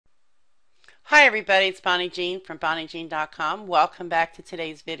Hi everybody, it's Gean from BonnieGean.com. Welcome back to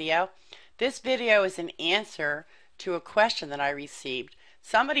today's video. This video is an answer to a question that I received.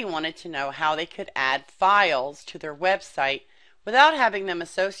 Somebody wanted to know how they could add files to their website without having them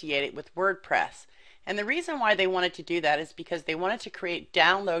associated with WordPress. And the reason why they wanted to do that is because they wanted to create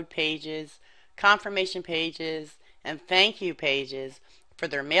download pages, confirmation pages, and thank you pages for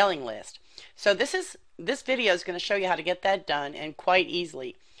their mailing list. So this video is going to show you how to get that done, and quite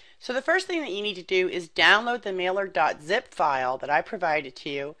easily. So the first thing that you need to do is download the mailer.zip file that I provided to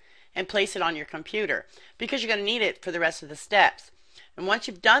you and place it on your computer, because you're going to need it for the rest of the steps. And once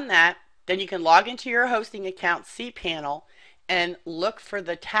you've done that, then you can log into your hosting account cPanel and look for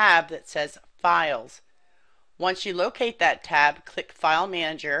the tab that says Files. Once you locate that tab, click File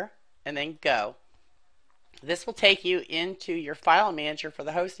Manager and then Go. This will take you into your file manager for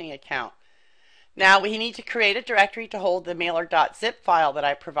the hosting account. Now we need to create a directory to hold the mailer.zip file that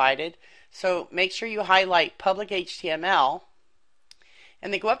I provided, so make sure you highlight public HTML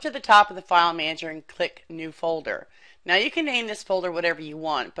and then go up to the top of the file manager and click New Folder. Now you can name this folder whatever you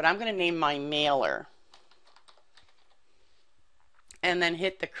want, but I'm going to name my mailer, and then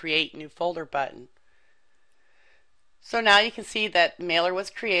hit the Create New Folder button. So now you can see that mailer was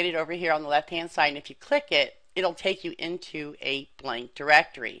created over here on the left hand side, and if you click it, it'll take you into a blank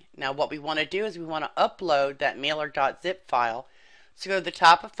directory. Now what we want to do is we want to upload that mailer.zip file. So go to the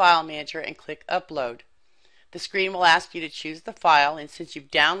top of File Manager and click Upload. The screen will ask you to choose the file, and since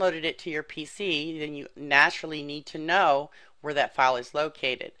you've downloaded it to your PC, then you naturally need to know where that file is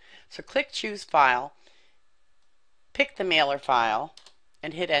located. So click Choose File, pick the mailer file,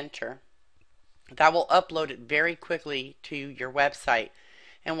 and hit Enter. That will upload it very quickly to your website.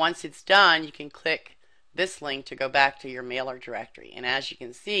 And once it's done, you can click this link to go back to your mailer directory. And as you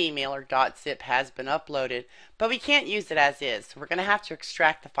can see, mailer.zip has been uploaded, but we can't use it as is, so we're going to have to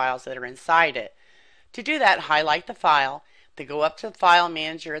extract the files that are inside it. To do that, highlight the file, then go up to the file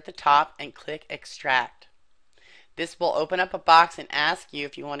manager at the top and click Extract. This will open up a box and ask you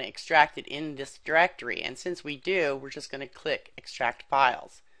if you want to extract it in this directory, and since we do, we're just going to click Extract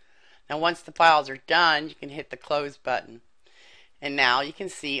Files. Now once the files are done, you can hit the Close button. And now you can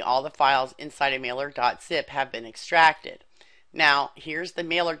see all the files inside of mailer.zip have been extracted. Now here's the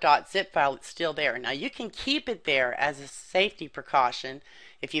mailer.zip file. It's still there. Now you can keep it there as a safety precaution.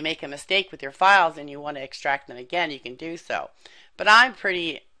 If you make a mistake with your files and you want to extract them again, you can do so. But I'm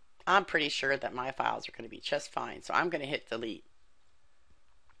pretty sure that my files are going to be just fine. So I'm going to hit delete.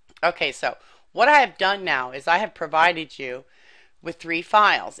 Okay, so what I have done now is I have provided you with 3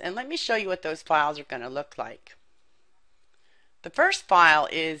 files. And let me show you what those files are going to look like. The first file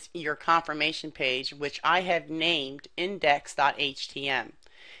is your confirmation page, which I have named index.htm.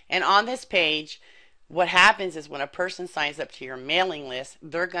 And on this page, what happens is when a person signs up to your mailing list,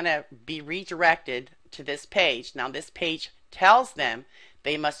 they're going to be redirected to this page. Now this page tells them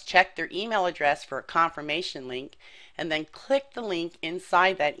they must check their email address for a confirmation link and then click the link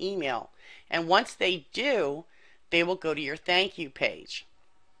inside that email. And once they do, they will go to your thank you page.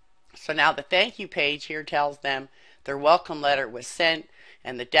 So now the thank you page here tells them their welcome letter was sent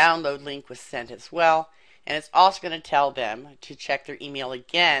and the download link was sent as well. And it's also going to tell them to check their email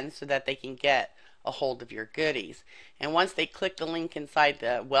again so that they can get a hold of your goodies. And once they click the link inside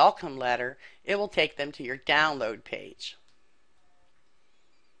the welcome letter, it will take them to your download page.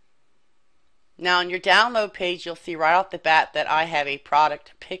 Now on your download page, you'll see right off the bat that I have a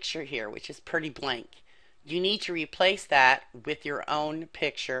product picture here, which is pretty blank. You need to replace that with your own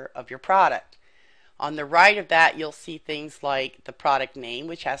picture of your product. On the right of that, you'll see things like the product name,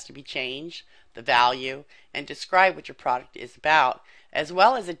 which has to be changed, the value, and describe what your product is about, as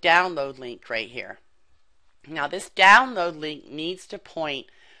well as a download link right here. Now this download link needs to point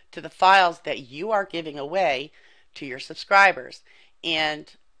to the files that you are giving away to your subscribers.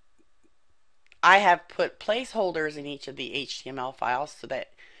 And I have put placeholders in each of the HTML files so that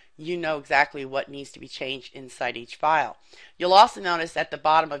you know exactly what needs to be changed inside each file. You'll also notice at the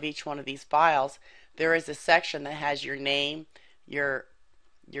bottom of each one of these files there is a section that has your name, your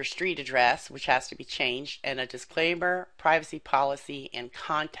street address, which has to be changed, and a disclaimer, privacy policy, and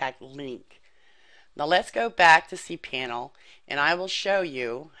contact link. Now let's go back to cPanel and I will show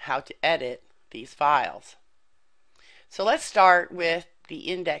you how to edit these files. So let's start with the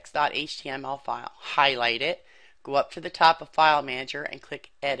index.html file. Highlight it, go up to the top of File Manager and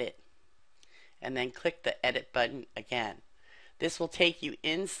click Edit, and then click the Edit button again. This will take you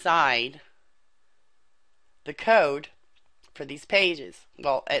inside the code for these pages.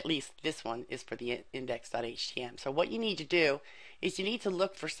 Well, at least this one is for the index.htm. So what you need to do is you need to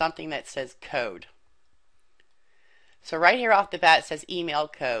look for something that says code. So right here off the bat it says email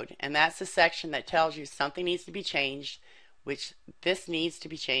code, and that's the section that tells you something needs to be changed, which this needs to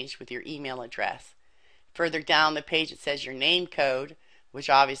be changed with your email address. Further down the page it says your name code, which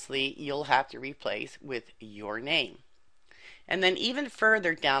obviously you'll have to replace with your name. And then even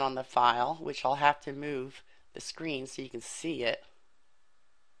further down on the file, which I'll have to move the screen so you can see it,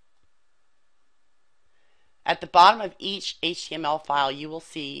 at the bottom of each HTML file you will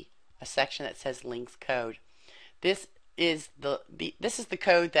see a section that says links code. This is the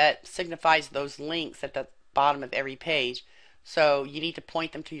code that signifies those links at the bottom of every page. So you need to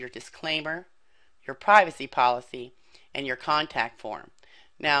point them to your disclaimer, your privacy policy, and your contact form.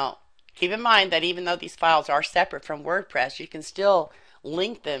 Now, keep in mind that even though these files are separate from WordPress, you can still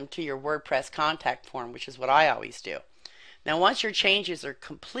link them to your WordPress contact form, which is what I always do. Now, once your changes are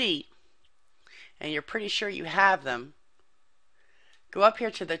complete and you're pretty sure you have them, go up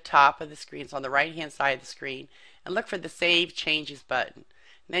here to the top of the screen, it's on the right hand side of the screen, and look for the Save Changes button.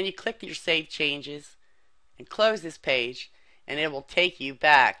 And then you click your Save Changes and close this page, and it will take you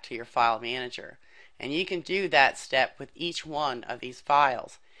back to your file manager. And you can do that step with each one of these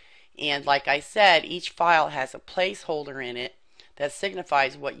files. And like I said, each file has a placeholder in it that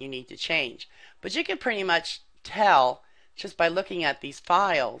signifies what you need to change. But you can pretty much tell just by looking at these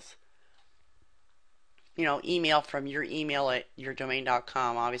files. You know, email from your email at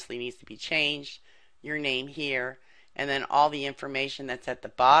yourdomain.com obviously needs to be changed, your name here, and then all the information that's at the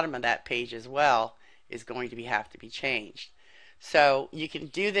bottom of that page as well is going to have to be changed. So you can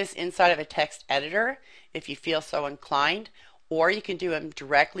do this inside of a text editor if you feel so inclined, or you can do them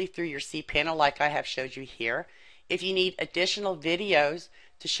directly through your cPanel like I have showed you here. If you need additional videos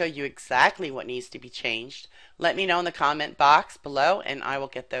to show you exactly what needs to be changed, let me know in the comment box below and I will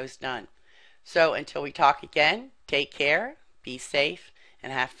get those done. So until we talk again, take care, be safe,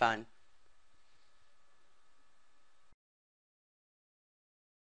 and have fun.